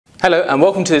Hello and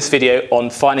welcome to this video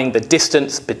on finding the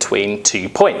distance between 2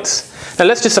 points. Now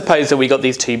let's just suppose that we got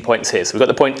these 2 points here. So we've got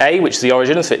the point A, which is the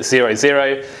origin, so it's 0,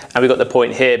 0, and we've got the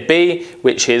point here B,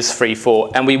 which is 3,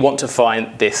 4, and we want to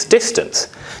find this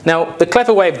distance. Now the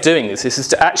clever way of doing this is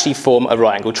to actually form a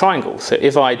right angle triangle. So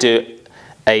if I do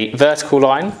a vertical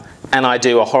line and I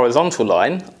do a horizontal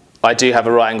line, I do have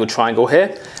a right angle triangle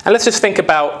here. And let's just think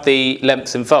about the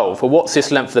lengths involved. Well, what's this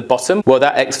length at the bottom? Well,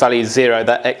 that x value is 0,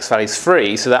 that x value is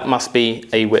 3, so that must be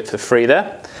a width of 3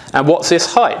 there. And what's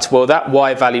this height? Well, that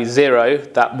y value is 0,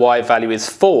 that y value is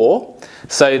 4,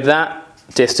 so that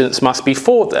distance must be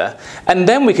 4 there. And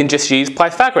then we can just use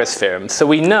Pythagoras theorem. So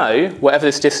we know whatever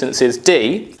this distance is,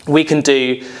 d, we can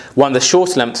do one of the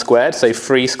shorter length squared, so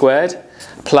 3 squared,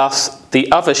 plus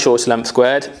the other shorter length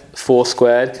squared, 4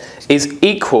 squared, is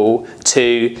equal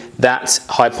to that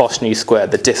hypotenuse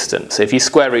squared, the distance. So if you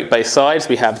square root both sides,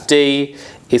 we have d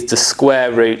is the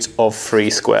square root of 3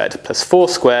 squared plus 4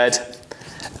 squared,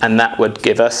 and that would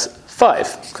give us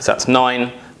 5, because that's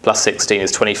 9 plus 16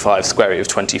 is 25, square root of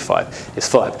 25 is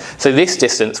 5. So this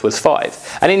distance was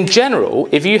 5. And in general,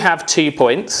 if you have 2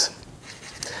 points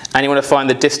and you want to find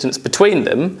the distance between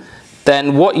them,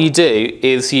 then what you do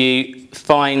is you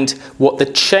find what the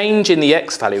change in the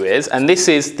x value is, and this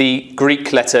is the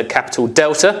Greek letter capital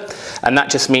delta, and that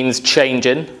just means change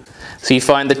in. So you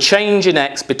find the change in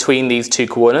x between these 2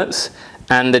 coordinates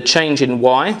and the change in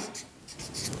y,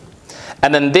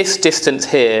 and then this distance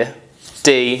here,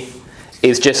 d,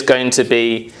 is just going to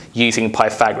be using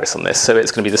Pythagoras on this. So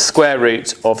it's going to be the square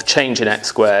root of change in x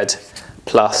squared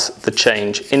plus the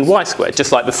change in y squared,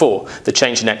 just like before. The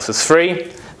change in x was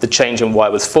 3, the change in y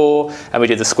was 4, and we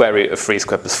did the square root of 3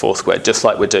 squared plus 4 squared, just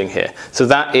like we're doing here. So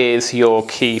that is your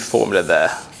key formula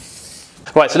there.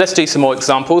 Right, so let's do some more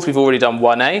examples. We've already done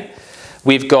 1a.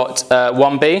 We've got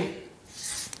 1b.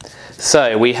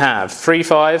 So we have 3,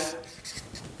 5,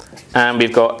 and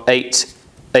we've got 8,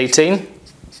 18.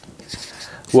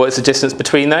 What is the distance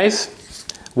between those?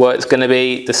 Well, it's going to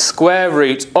be the square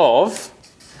root of,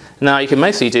 now you can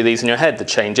mostly do these in your head, the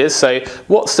changes. So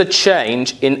what's the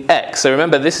change in x? So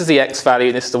remember, this is the x value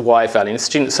and this is the y value. And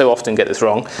students so often get this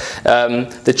wrong.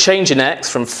 The change in x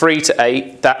from 3 to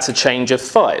 8, that's a change of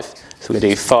 5. So we're going to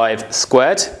do 5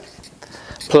 squared.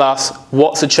 Plus,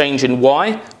 what's the change in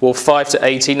y? Well, 5 to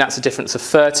 18, that's a difference of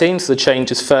 13. So the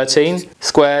change is 13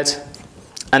 squared.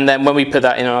 And then when we put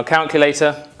that in our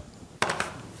calculator,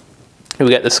 we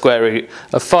get the square root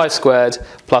of 5 squared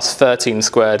plus 13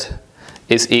 squared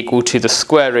is equal to the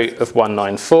square root of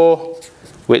 194,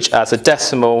 which as a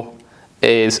decimal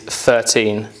is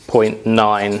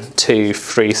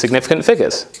 13.923 significant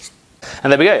figures.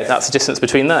 And there we go, that's the distance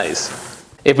between those.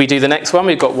 If we do the next one,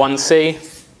 we've got 1c,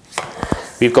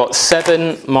 we've got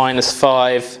 7 minus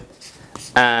 5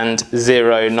 and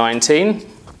 0, 19.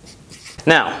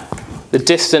 Now, the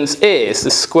distance is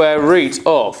the square root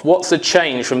of, what's the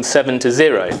change from 7 to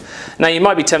 0? Now you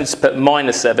might be tempted to put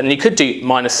minus 7, and you could do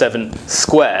minus 7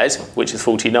 squared, which is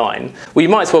 49. Well, you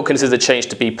might as well consider the change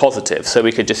to be positive, so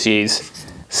we could just use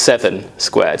 7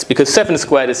 squared, because 7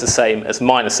 squared is the same as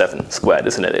minus 7 squared,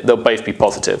 isn't it? They'll both be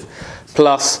positive.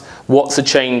 Plus, what's the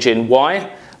change in y?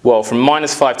 Well, from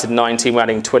minus 5 to 19, we're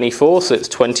adding 24, so it's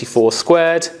 24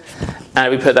 squared.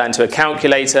 And if we put that into a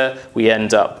calculator, we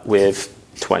end up with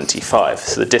 25.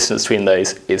 So the distance between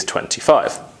those is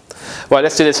 25. Right,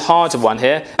 let's do this harder one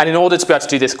here. And in order to be able to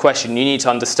do this question, you need to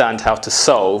understand how to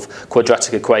solve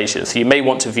quadratic equations. So you may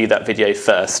want to view that video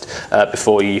first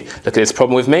before you look at this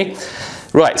problem with me.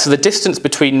 Right, so the distance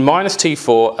between minus 2,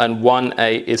 4 and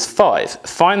 1a is 5.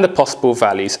 Find the possible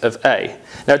values of a.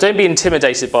 Now don't be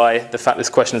intimidated by the fact this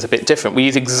question is a bit different. We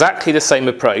use exactly the same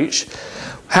approach.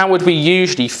 How would we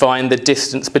usually find the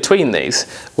distance between these?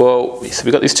 Well, so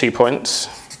we've got these 2 points.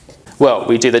 Well,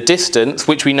 we do the distance,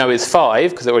 which we know is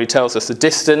 5, because it already tells us the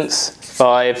distance,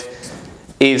 5,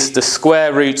 is the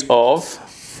square root of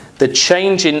the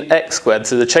change in x squared.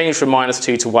 So the change from minus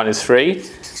 2 to 1 is 3,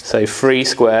 so 3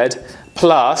 squared,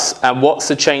 plus, and what's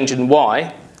the change in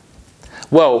y?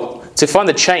 Well, to find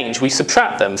the change, we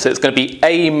subtract them. So it's going to be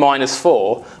a minus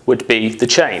 4 would be the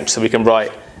change. So we can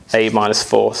write a minus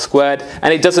 4 squared,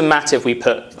 and it doesn't matter if we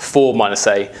put 4 minus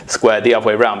a squared the other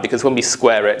way around, because when we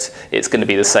square it, it's going to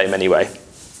be the same anyway.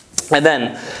 And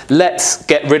then let's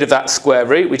get rid of that square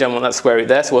root. We don't want that square root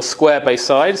there, so we'll square both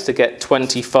sides to get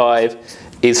 25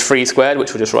 is 3 squared,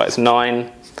 which we'll just write as 9,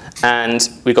 and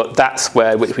we've got that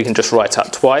squared, which we can just write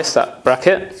out twice, that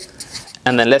bracket,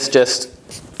 and then let's just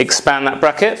expand that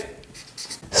bracket.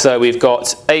 So we've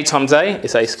got a times a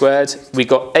is a squared. We've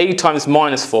got a times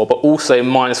minus 4, but also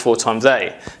minus 4 times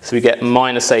a. So we get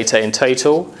minus 8a in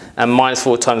total, and minus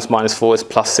 4 times minus 4 is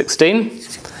plus 16.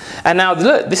 And now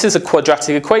look, this is a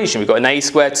quadratic equation. We've got an a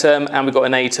squared term and we've got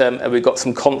an a term and we've got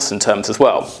some constant terms as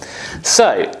well.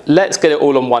 So let's get it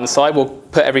all on one side. We'll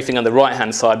put everything on the right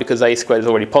hand side because a squared is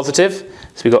already positive.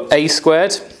 So we've got a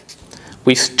squared.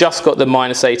 We've just got the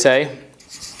minus 8a.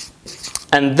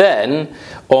 And then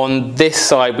on this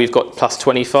side we've got plus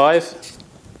 25.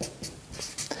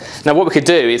 Now what we could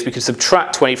do is we could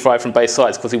subtract 25 from both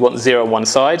sides because we want 0 on one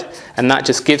side, and that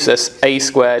just gives us a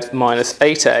squared minus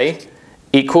 8a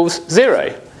equals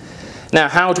 0. Now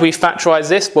how do we factorise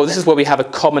this? Well, this is where we have a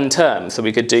common term, so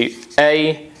we could do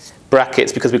a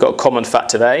brackets because we've got a common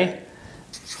factor of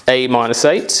a minus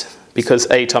 8, because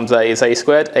a times a is a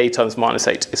squared, a times minus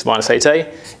 8 is minus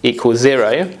 8a, equals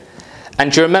 0.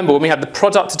 And do you remember when we have the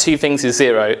product of two things is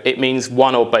 0, it means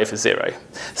one or both is 0.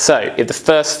 So if the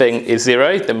first thing is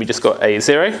 0, then we just got a is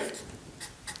 0.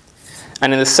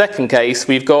 And in the second case,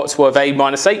 we've got, well, if a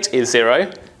minus 8 is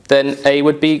 0, then a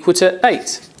would be equal to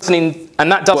 8.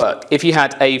 And that does work. If you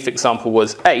had a, for example,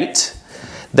 was 8,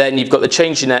 then you've got the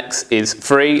change in x is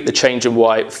 3, the change in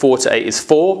y, 4 to 8 is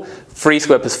 4, 3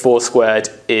 squared plus 4 squared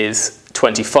is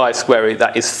 25 square root,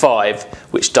 that is 5,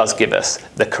 which does give us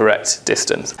the correct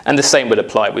distance. And the same would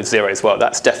apply with 0 as well.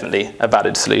 That's definitely a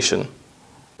valid solution.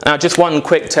 Now, just one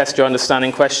quick test your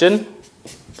understanding question.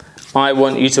 I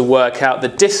want you to work out the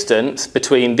distance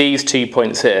between these 2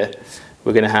 points here.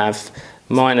 We're going to have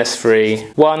minus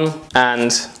 3, 1,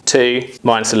 and 2,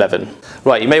 minus 11.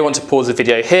 Right, you may want to pause the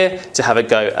video here to have a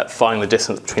go at finding the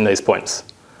distance between those points.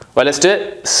 Right, let's do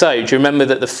it. So, do you remember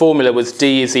that the formula was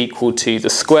d is equal to the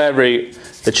square root,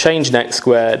 the change in x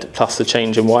squared, plus the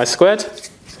change in y squared?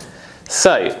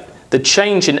 So, the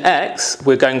change in x,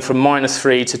 we're going from minus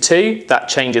 3 to 2. That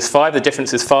change is 5. The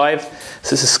difference is 5.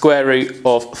 So, it's the square root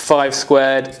of 5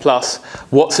 squared plus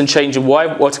what's the change in y?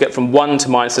 Well, to get from 1 to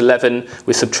minus 11,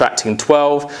 we're subtracting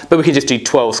 12. But we can just do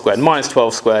 12 squared. Minus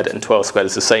 12 squared and 12 squared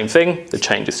is the same thing. The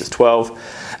change is just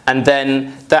 12. And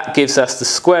then that gives us the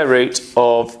square root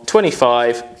of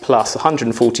 25 plus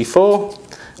 144,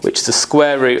 which is the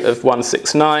square root of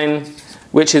 169,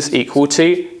 which is equal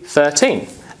to 13.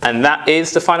 And that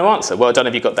is the final answer. Well done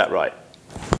if you got that right.